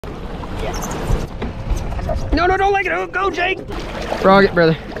Yeah. No, don't let it go. Go, Jake. Frog it,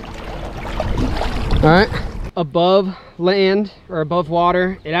 brother. All right. Above land or above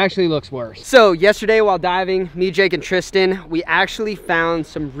water, it actually looks worse. So yesterday while diving, me, Jake, and Tristan, we actually found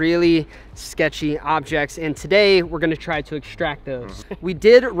some really sketchy objects, and today we're gonna try to extract those. We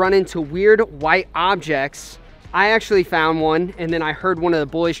did run into weird white objects. I actually found one, and then I heard one of the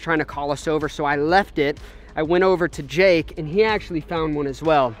boys trying to call us over, so I left it. I went over to Jake, and he actually found one as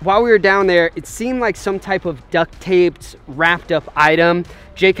well. While we were down there, it seemed like some type of duct taped, wrapped up item.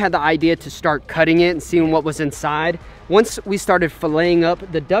 Jake had the idea to start cutting it and seeing what was inside. Once we started filleting up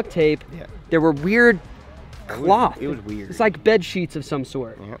the duct tape, there were weird cloth. It was weird. It's like bed sheets of some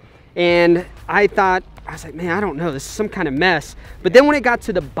sort. And I was like, man, I don't know, this is some kind of mess. But then when it got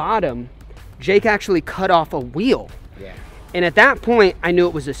to the bottom, Jake actually cut off a wheel. And at that point, I knew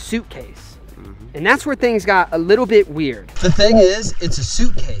it was a suitcase. And that's where things got a little bit weird. The thing is, it's a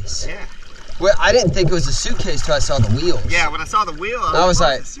suitcase. Yeah. Well, I didn't think it was a suitcase till I saw the wheels. Yeah, when I saw the wheel, I was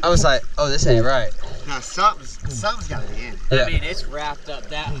like, oh, this ain't right. No, something's gotta be in it. Yeah. I mean, it's wrapped up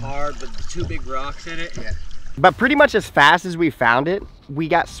that hard with 2 big rocks in it. Yeah. But pretty much as fast as we found it, we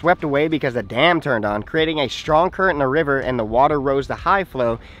got swept away because the dam turned on, creating a strong current in the river, and the water rose to high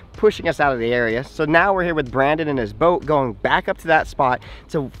flow, pushing us out of the area. So now we're here with Brandon and his boat, going back up to that spot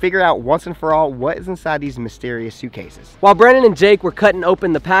to figure out once and for all what is inside these mysterious suitcases. While Brandon and Jake were cutting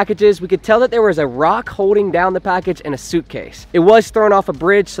open the packages, we could tell that there was a rock holding down the package and a suitcase. It was thrown off a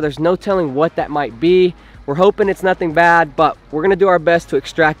bridge, so there's no telling what that might be. We're hoping it's nothing bad, but we're gonna do our best to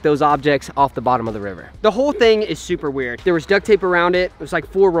extract those objects off the bottom of the river. The whole thing is super weird. There was duct tape around it. It was like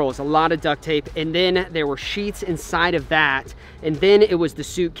 4 rolls, a lot of duct tape. And then there were sheets inside of that. And then it was the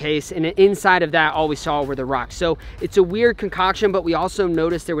suitcase. And inside of that, all we saw were the rocks. So it's a weird concoction, but we also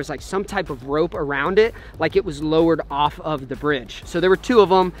noticed there was like some type of rope around it, like it was lowered off of the bridge. So there were 2 of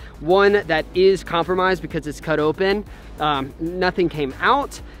them. One that is compromised because it's cut open. Nothing came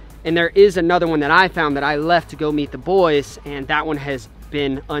out. And there is another one that I found that I left to go meet the boys, and that one has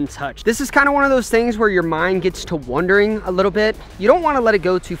been untouched. This is kind of one of those things where your mind gets to wondering a little bit. You don't want to let it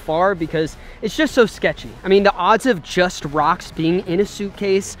go too far because it's just so sketchy. I mean, the odds of just rocks being in a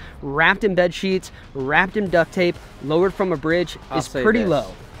suitcase, wrapped in bed sheets, wrapped in duct tape, lowered from a bridge is pretty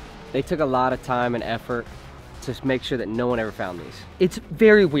low. They took a lot of time and effort to make sure that no one ever found these. It's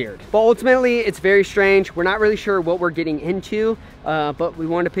very weird, but ultimately it's very strange. We're not really sure what we're getting into, but we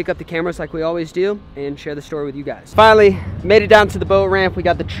wanted to pick up the cameras like we always do and share the story with you guys. Finally made it down to the boat ramp. We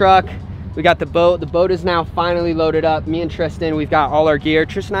got the truck, we got the boat. The boat is now finally loaded up. Me and Tristan, we've got all our gear.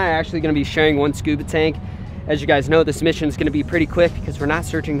 Tristan and I are actually going to be sharing 1 scuba tank. As you guys know, this mission is going to be pretty quick because we're not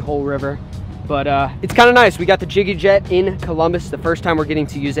searching the whole river. But it's kind of nice. We got the Jiggin jet in Columbus, the first time we're getting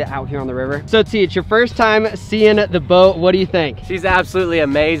to use it out here on the river. So T, it's your first time seeing the boat. What do you think? She's absolutely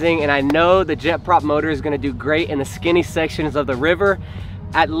amazing, and I know the jet prop motor is gonna do great in the skinny sections of the river.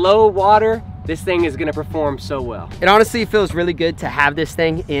 At low water, this thing is gonna perform so well. It honestly feels really good to have this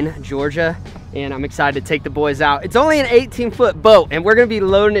thing in Georgia, and I'm excited to take the boys out. It's only an 18-foot boat, and we're gonna be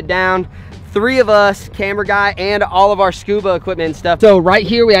loading it down. 3 of us, camera guy, and all of our scuba equipment and stuff. So right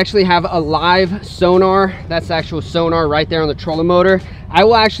here, we actually have a live sonar. That's the actual sonar right there on the trolling motor. I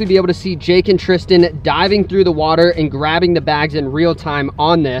will actually be able to see Jake and Tristan diving through the water and grabbing the bags in real time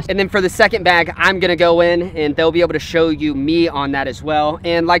on this. And then for the second bag, I'm gonna go in and they'll be able to show you me on that as well.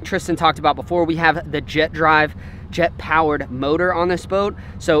 And like Tristan talked about before, we have the jet powered motor on this boat,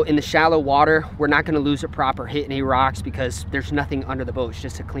 so in the shallow water we're not going to lose a prop or hit any rocks because there's nothing under the boat. It's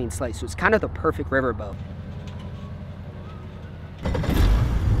just a clean slate, so it's kind of the perfect river boat.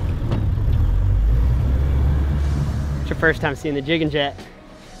 It's your first time seeing the Jiggin jet.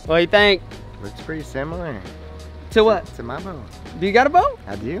 What do you think? Looks pretty similar. To what? To my boat. Do you got a boat?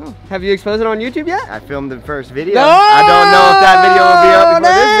 I do. Have you exposed it on YouTube yet? I filmed the first video. No! I don't know if that video will be up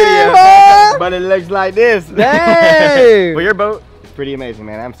before this video, but it looks like this. Dang! Well, your boat is pretty amazing,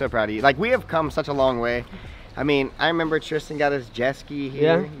 man. I'm so proud of you. Like, we have come such a long way. I mean, I remember Tristan got his jet ski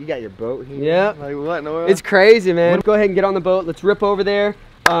here. Yeah. You got your boat here. Yeah. Like, what in the world? It's crazy, man. Go ahead and get on the boat. Let's rip over there.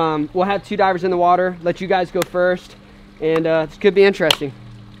 We'll have 2 divers in the water. Let you guys go first, and this could be interesting.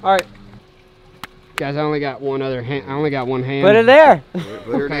 All right. Guys, I only got one hand. Put it there. Put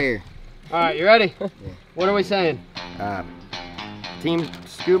her there. All right, you ready? Yeah. What are we saying? Team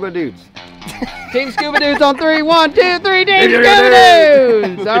Scuba Dudes. Team Scuba Dudes on 3. 1, 2, 3. Team Scuba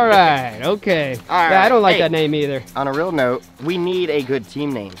Dudes. All right. Okay. All right. Yeah, I don't like that name either. On a real note, we need a good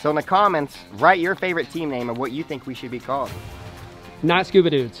team name. So in the comments, write your favorite team name and what you think we should be called. Not Scuba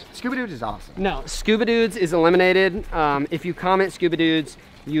Dudes. Scuba Dudes is awesome. No, Scuba Dudes is eliminated. If you comment Scuba Dudes,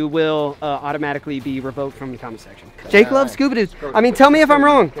 you will automatically be revoked from the comment section. Jake loves Scuba Dudes. I mean, tell me if I'm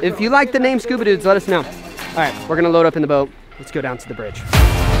wrong. If you like the name Scuba Dudes, let us know. All right, we're gonna load up in the boat. Let's go down to the bridge.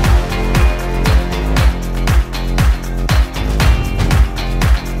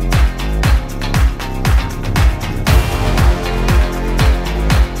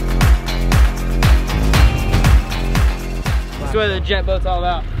 That's what the jet boat's all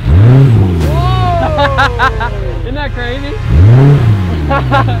about. Whoa! Isn't that crazy?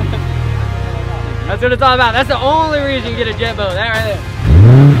 That's what it's all about. That's the only reason you get a jet boat. That right there.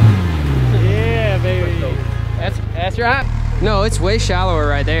 Yeah, baby. That's right. No, it's way shallower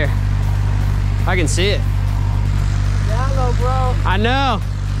right there. I can see it. Shallow, bro. I know.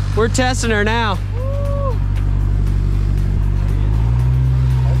 We're testing her now. Woo.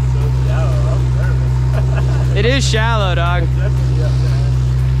 That's so shallow. I'm nervous. It is shallow, dog.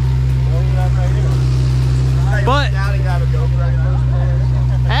 But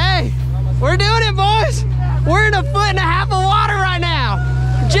hey, we're doing it, boys. We're in 1.5 feet of water right now.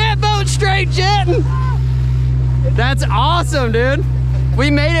 Jet boat straight jetting. That's awesome, dude. We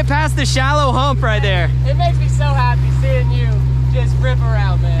made it past the shallow hump right there. It makes me so happy seeing you just rip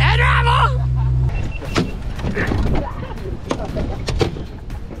around, man. And Rebel!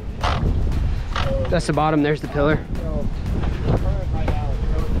 That's the bottom, there's the pillar.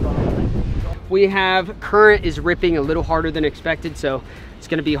 We have current is ripping a little harder than expected, so it's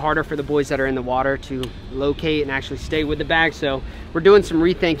gonna be harder for the boys that are in the water to locate and actually stay with the bag. So we're doing some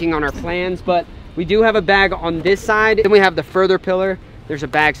rethinking on our plans, but we do have a bag on this side. Then we have the further pillar. There's a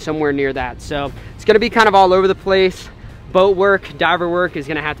bag somewhere near that. So it's gonna be kind of all over the place. Boat work, diver work is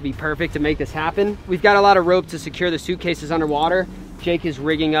gonna have to be perfect to make this happen. We've got a lot of rope to secure the suitcases underwater. Jake is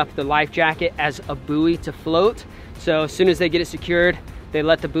rigging up the life jacket as a buoy to float. So as soon as they get it secured, they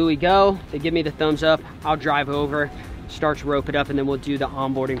let the buoy go, they give me the thumbs up, I'll drive over, start to rope it up, and then we'll do the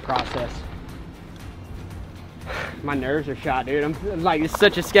onboarding process. My nerves are shot, dude. I'm like, it's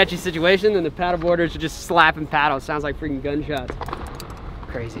such a sketchy situation, and the paddleboarders are just slapping paddles. Sounds like freaking gunshots.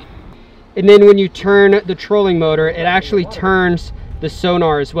 Crazy. And then when you turn the trolling motor, it actually turns the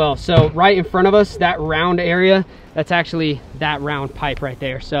sonar as well. So right in front of us, that round area, that's actually that round pipe right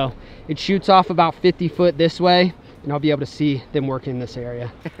there. So it shoots off about 50 foot this way, and I'll be able to see them working in this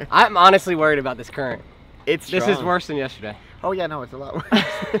area. I'm honestly worried about this current. It's This strong. is worse than yesterday. Oh yeah, no, it's a lot worse.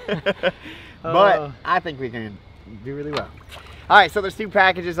 But I think we can do really well. All right, so there's 2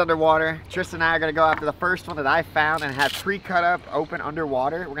 packages underwater. Tristan and I are gonna go after the first one that I found and had pre-cut up, open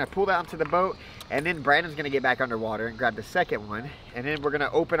underwater. We're gonna pull that onto the boat, and then Brandon's gonna get back underwater and grab the second one. And then we're gonna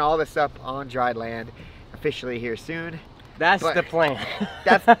open all this up on dry land officially here soon. That's the plan.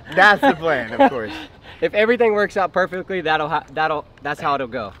 That's the plan, of course. If everything works out perfectly, that's how it'll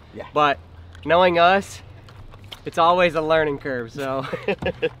go. Yeah. But knowing us, it's always a learning curve. So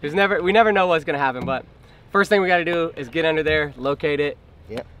we never know what's gonna happen. But first thing we got to do is get under there, locate it.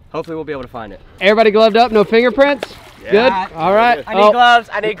 Yep. Hopefully we'll be able to find it. Everybody gloved up, no fingerprints? Yeah. Good, all right. I need gloves.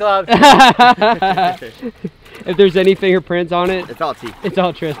 I need gloves. If there's any fingerprints on it, It's all teeth. it's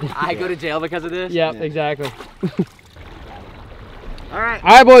all Tristan. I go to jail because of this. Yep, Yeah. exactly. All right. All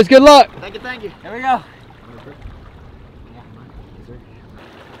right, boys, good luck. Thank you, thank you. Here we go.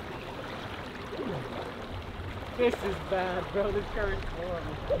 This is bad, bro. This current's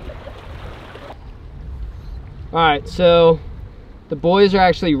horrible. All right, so the boys are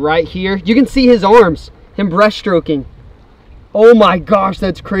actually right here. You can see his arms, him breaststroking. Oh my gosh,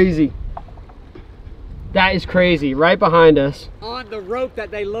 that's crazy. That is crazy, right behind us. On the rope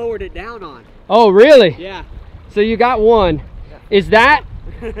that they lowered it down on. Oh, really? Yeah. So you got one. Is that,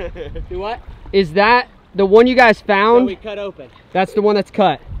 Do what? is that the one you guys So found? we cut open. That's the one that's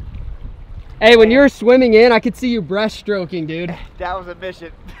cut. Hey, when you were swimming in, I could see you breaststroking, dude. That was a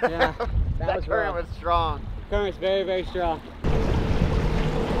mission. Yeah, that was current rough. was strong. Current's very, very strong.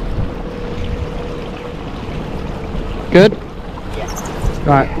 Good? All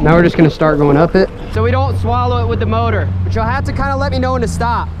right, now we're just gonna start going up it. So we don't swallow it with the motor, but you'll have to kind of let me know when to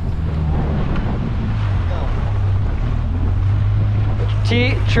stop.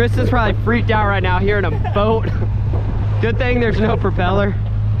 Gee, Tristan's probably freaked out right now hearing a boat. Good thing there's no propeller.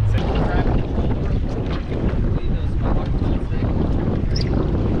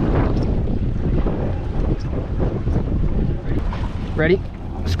 Ready?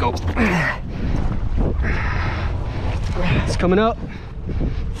 Let's go. It's coming up.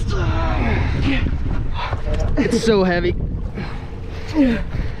 It's so heavy.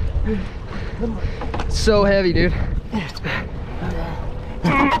 So heavy, dude.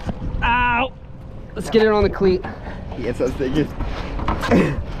 Ow! Let's get it on the cleat. Yes, I was thinking.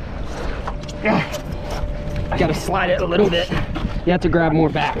 Gotta slide it a little bit. You have to grab more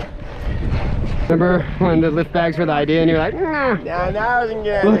back. Remember when the lift bags were the idea and you're like, nah. Yeah, now I can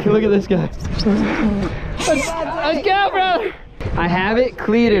get Look at this guy. Let's go, brother. I have it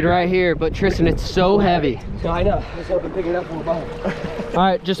cleated right here, but Tristan, it's so heavy. No, I know. I just hope I'm picking it up from the bottom. All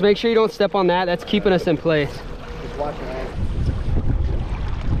right, just make sure you don't step on that. That's keeping us in place. Just watch your hand.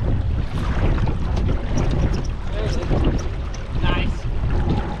 Nice.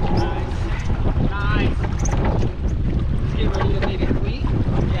 Nice. Let's get ready to maybe cleat.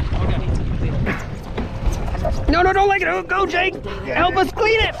 Yeah, okay. No, don't let it go, Jake. Help us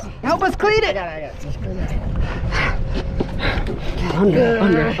clean it. Help us clean it.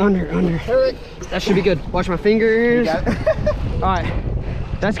 Under. That should be good. Watch my fingers. All right,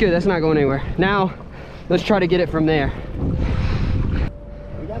 that's good. That's not going anywhere. Now, let's try to get it from there.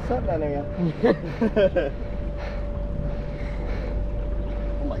 We got something down there, yeah.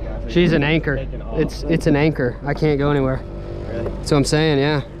 Oh my gosh. She's an anchor. It's an anchor. I can't go anywhere. Really? That's what I'm saying,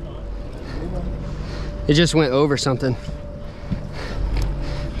 yeah. It just went over something.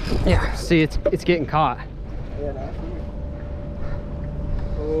 Yeah, see, it's getting caught. Yeah, no.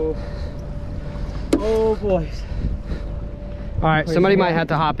 Oh, boys. All right, somebody might have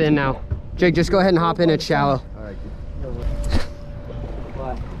to hop in now. Jake, just go ahead and hop in. It's shallow. All right.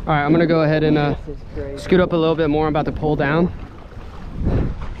 All right, I'm gonna go ahead and scoot up a little bit more. I'm about to pull down.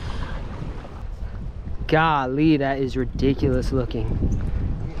 Golly, that is ridiculous looking.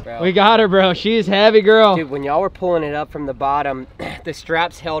 Bro. We got her, bro. She is heavy, girl. Dude, when y'all were pulling it up from the bottom, the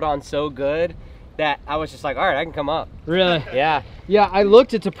straps held on so good that I was just like, all right, I can come up. Really? Yeah. Yeah, I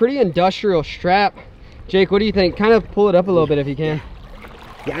looked. It's a pretty industrial strap. Jake, what do you think? Kind of pull it up a little bit if you can.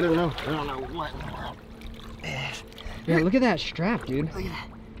 Yeah, I don't know what in the world. Yeah, look at that strap, dude. Look at that.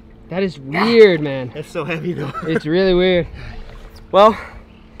 That is weird, man. It's so heavy though. It's really weird. Well,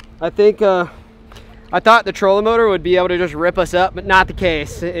 I think I thought the trolling motor would be able to just rip us up, but not the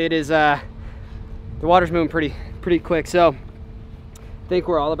case. It is the water's moving pretty quick. So I think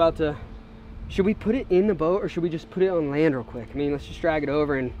we're all about to. Should we put it in the boat or should we just put it on land real quick? I mean, let's just drag it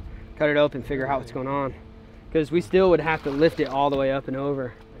over and cut it open, figure out what's going on. Because we still would have to lift it all the way up and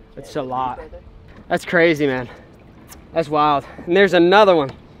over. It's a lot. That's crazy, man. That's wild. And there's another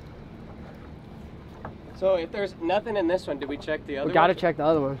one. So if there's nothing in this one, did we check the other one? We gotta check the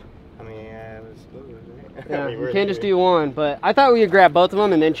other one. I mean, yeah, it was smooth. Yeah, you can't just do one, but I thought we would grab both of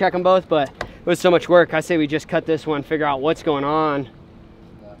them and then check them both, but it was so much work. I say we just cut this one, figure out what's going on.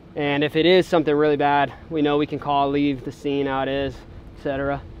 And if it is something really bad, we know we can call, leave the scene how it is,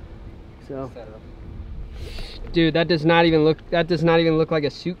 etc. So, dude, that does not even look like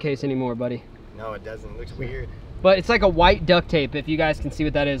a suitcase anymore, buddy. No, it doesn't. It looks weird. But it's like a white duct tape, if you guys can see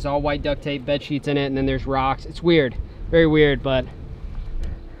what that is. All white duct tape, bed sheets in it, and then there's rocks. It's weird, very weird, but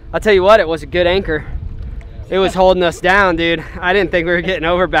I'll tell you what, it was a good anchor. It was holding us down, dude. I didn't think we were getting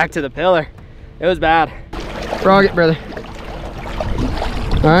over back to the pillar. It was bad. Frog it, brother.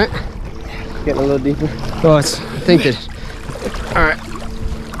 All right. Getting a little deeper. Oh, I think that. All right.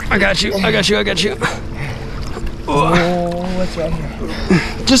 I got you. Oh, what's right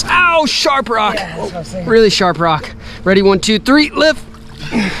here? Just, ow, sharp rock. Yeah, that's what I was saying. Really sharp rock. Ready, 1, 2, 3, lift.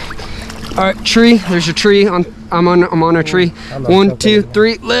 All right, tree. There's a tree. I'm on a tree. 1, 2,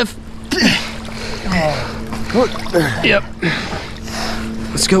 3, lift. Yep.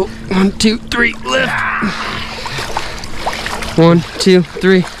 Let's go. 1, 2, 3, lift. 1, 2,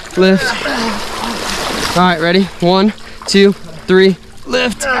 3, lift. All right, ready? 1, 2, 3,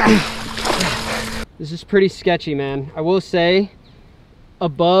 lift. This is pretty sketchy, man. I will say,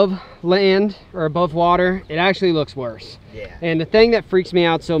 above land or above water, it actually looks worse. Yeah. And the thing that freaks me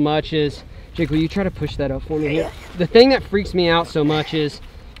out so much is, Jake, will you try to push that up for me here? The thing that freaks me out so much is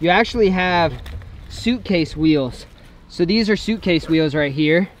you actually have suitcase wheels. So these are suitcase wheels right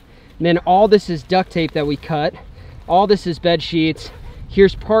here. And then all this is duct tape that we cut. All this is bed sheets.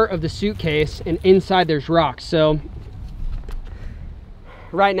 Here's part of the suitcase, and inside there's rocks. So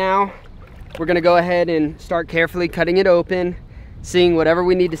right now, we're gonna go ahead and start carefully cutting it open, seeing whatever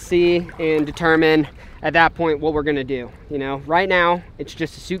we need to see, and determine at that point what we're gonna do. You know, right now, it's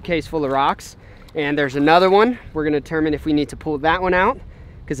just a suitcase full of rocks, and there's another one. We're gonna determine if we need to pull that one out,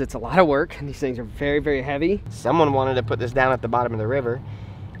 because it's a lot of work, and these things are very, very heavy. Someone wanted to put this down at the bottom of the river.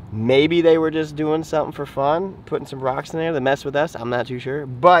 Maybe they were just doing something for fun, putting some rocks in there to mess with us. I'm not too sure.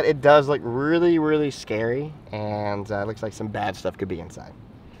 But it does look really, really scary, and it looks like some bad stuff could be inside.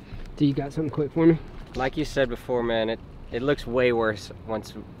 Do you got something quick for me? Like you said before, man, it looks way worse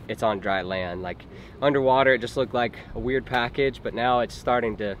once it's on dry land. Like underwater, it just looked like a weird package, but now it's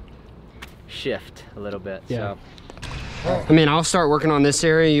starting to shift a little bit. Yeah. So I mean, I'll start working on this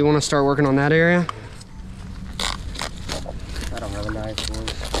area. You want to start working on that area? I don't have a knife,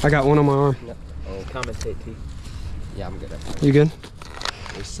 boys. I got one on my arm. No. Oh, commentate, T. Yeah, I'm good at that. You good?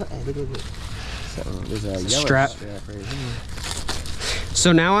 There's something, look at it. There's a yellow Strap. right here.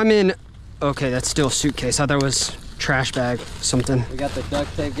 So now I'm in, okay, that's still a suitcase. I thought that was trash bag, something. We got the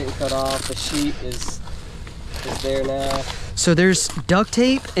duct tape getting cut off. The sheet is there now. So there's duct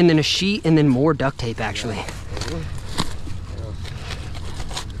tape and then a sheet and then more duct tape actually.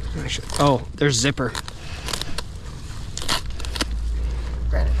 Oh, there's zipper.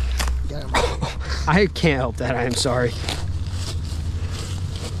 Brandon, get him. I can't help that, I am sorry.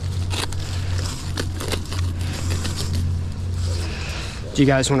 Do you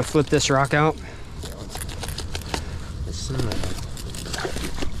guys want to flip this rock out?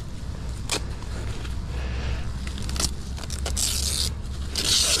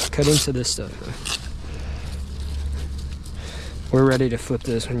 Cut into this stuff. We're ready to flip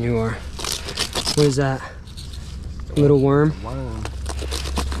this when you are. What is that? Little worm? Worm.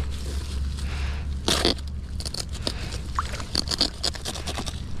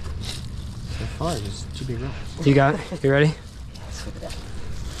 So far, there's 2 big rocks. You got it? You ready?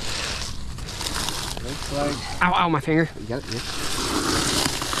 Looks like. Ow, ow, my finger. You got it? Yeah.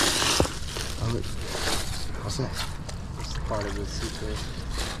 Oh, look. What's that? It's part of the suitcase.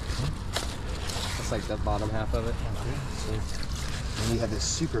 That's like the bottom half of it. And you have this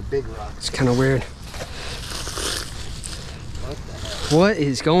super big rock. It's kind of weird. What the heck? What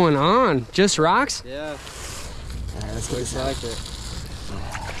is going on? Just rocks? Yeah. Alright, let's get Looks this out. like it.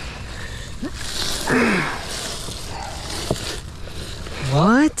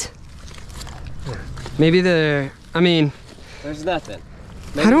 What? Maybe I mean, There's nothing.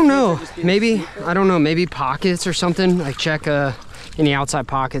 I don't know. kids are just being Maybe, stupid. I don't know, maybe pockets or something. Like check any outside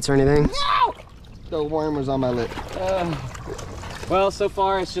pockets or anything. The worm was on my lip. Well, so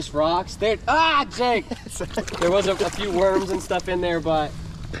far it's just rocks. There. Ah, Jake. There was a few worms and stuff in there, but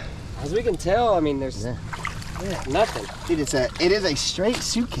as we can tell, I mean, there's nothing. Dude, it is a straight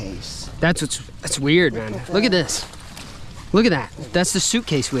suitcase. That's weird, man. Look at this. Look at that. That's the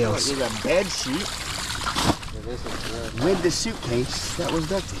suitcase wheels. There's a bed sheet with the suitcase that was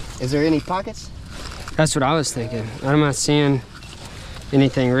duct tape. Is there any pockets? That's what I was thinking. I'm not seeing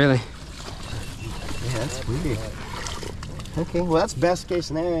anything really. Yeah, that's weird. Okay, well that's best case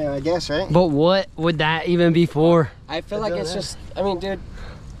scenario, I guess, right? But what would that even be for? I feel like it's just. I mean, dude,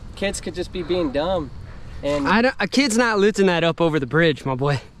 kids could just be being dumb, and A kid's not lifting that up over the bridge, my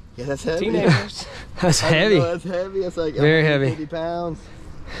boy. Yeah, that's heavy. teenagers. That's heavy. That's heavy. It's like Very heavy. 50 pounds.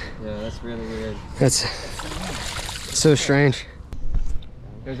 Yeah, that's really weird. That's so strange.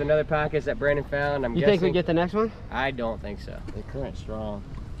 There's another package that Brandon found. I'm You guessing. think we get the next one? I don't think so. The current's strong.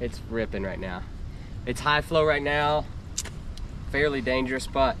 It's ripping right now. It's high flow right now. Fairly dangerous,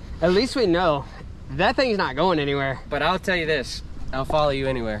 but At least we know that thing's not going anywhere. I'll tell you this. I'll follow you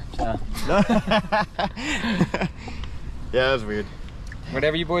anywhere. So. Yeah, that's weird.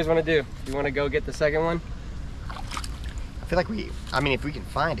 Whatever you boys want to do. You want to go get the second one? I feel like if we can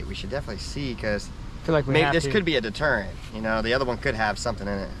find it, we should definitely see, because I feel like we have this to. could be a deterrent. You know, the other one could have something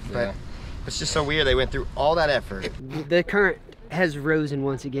in it. But Yeah. it's just so weird they went through all that effort. The current has risen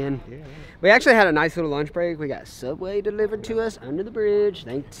once again. We actually had a nice little lunch break. We got Subway delivered to us under the bridge.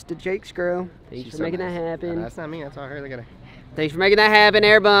 Thanks to Jake's girl. Thanks She's for so making nice. that happen. That's not me, that's all her. Look at her. Thanks for making that happen,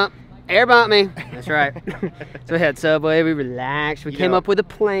 air bump. Air bump me. That's right. So we had Subway, we relaxed. We came up with a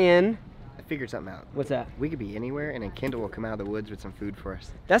plan. I figured something out. What's that? We could be anywhere and then Kendall will come out of the woods with some food for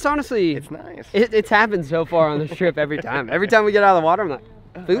us. That's honestly, It's nice. it's happened so far on this trip every time. Every time we get out of the water, I'm like,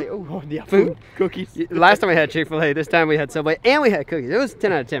 food? Like, oh, yeah, Food? cookies. Last time we had Chick-fil-A, this time we had Subway, and we had cookies. It was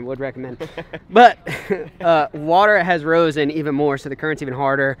 10 out of 10, would recommend. But water has risen even more, so the current's even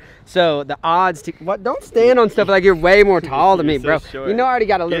harder. So the odds to, don't stand on stuff like you're way more tall than me, You're bro. so short. You know I already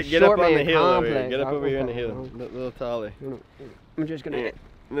got a little Get short up on man the hill over here. complex. Get up over here on the hill. A little taller. I'm just gonna.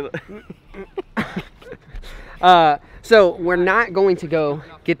 Yeah. So we're not going to go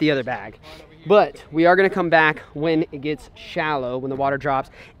get the other bag, but we are going to come back when it gets shallow, when the water drops,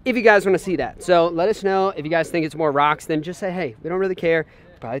 if you guys want to see that. So let us know if you guys think it's more rocks, then just say, hey, we don't really care.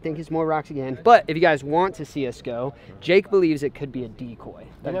 Probably think it's more rocks again. But if you guys want to see us go, Jake believes it could be a decoy.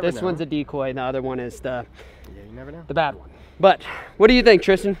 never This know. one's a decoy, and the other one is Yeah, you never know. the bad one. But what do you think,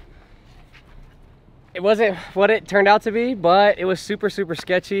 Tristan? It wasn't what it turned out to be, but it was super, super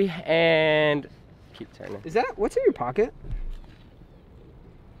sketchy, and keep turning. Is that, what's in your pocket?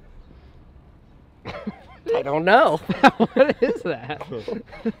 I don't know. What is that?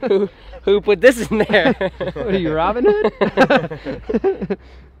 Who put this in there? What are you, Robin Hood?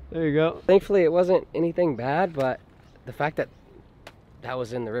 There you go. Thankfully, it wasn't anything bad, but the fact that that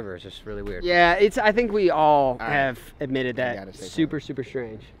was in the river is just really weird. Yeah, it's. I think we all right. have admitted I that. gotta say Super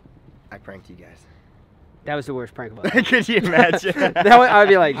strange. I pranked you guys. That was the worst prank of all time. Could you imagine? I'd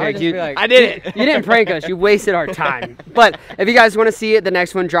be like, I would Jake, just you, be like, I did it. You didn't prank us. You wasted our time. But if you guys want to see it, the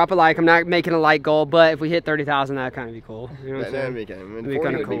next one, drop a like. I'm not making a like goal, but if we hit 30,000, that'd kind of be cool. You know what I'm saying? That'd be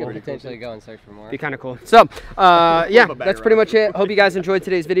kinda We cool. could potentially go and search for more. Be kind of cool. So, yeah, a bag that's pretty around. much it. Hope you guys enjoyed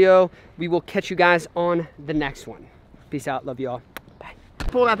today's video. We will catch you guys on the next one. Peace out. Love you all.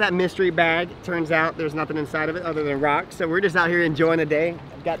 Pulled out that mystery bag. Turns out there's nothing inside of it other than rocks. So we're just out here enjoying the day.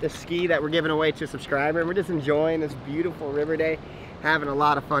 I've got this ski that we're giving away to a subscriber, and we're just enjoying this beautiful river day. Having a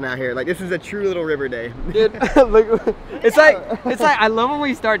lot of fun out here. Like, this is a true little river day. Dude, look, it's like I love when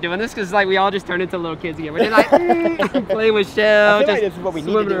we start doing this because like we all just turn into little kids again. We're just like playing with I shells. feel like this is what we need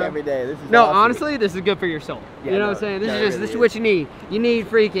to swimming do around. every day. This is No, awesome. honestly, this is good for your soul. Yeah, you know no, what I'm saying? This no, is it just really this is what you need. You need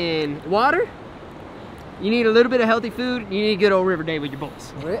freaking water. You need a little bit of healthy food. You need a good old river day with your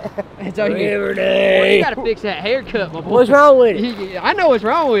boys. That's all you need. River day. Boy, you gotta fix that haircut, my boy. What's wrong with it? I know what's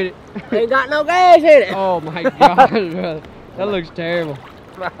wrong with it. Ain't got no gas in it. Oh my god, brother. That looks terrible.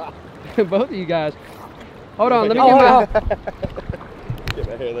 Both of you guys. Hold on, let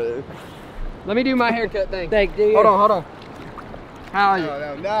me let me do my haircut thing. Thank you. Hold on. How are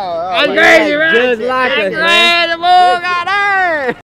you? No. I'm crazy, right? Just like us, man. Incredible, guys.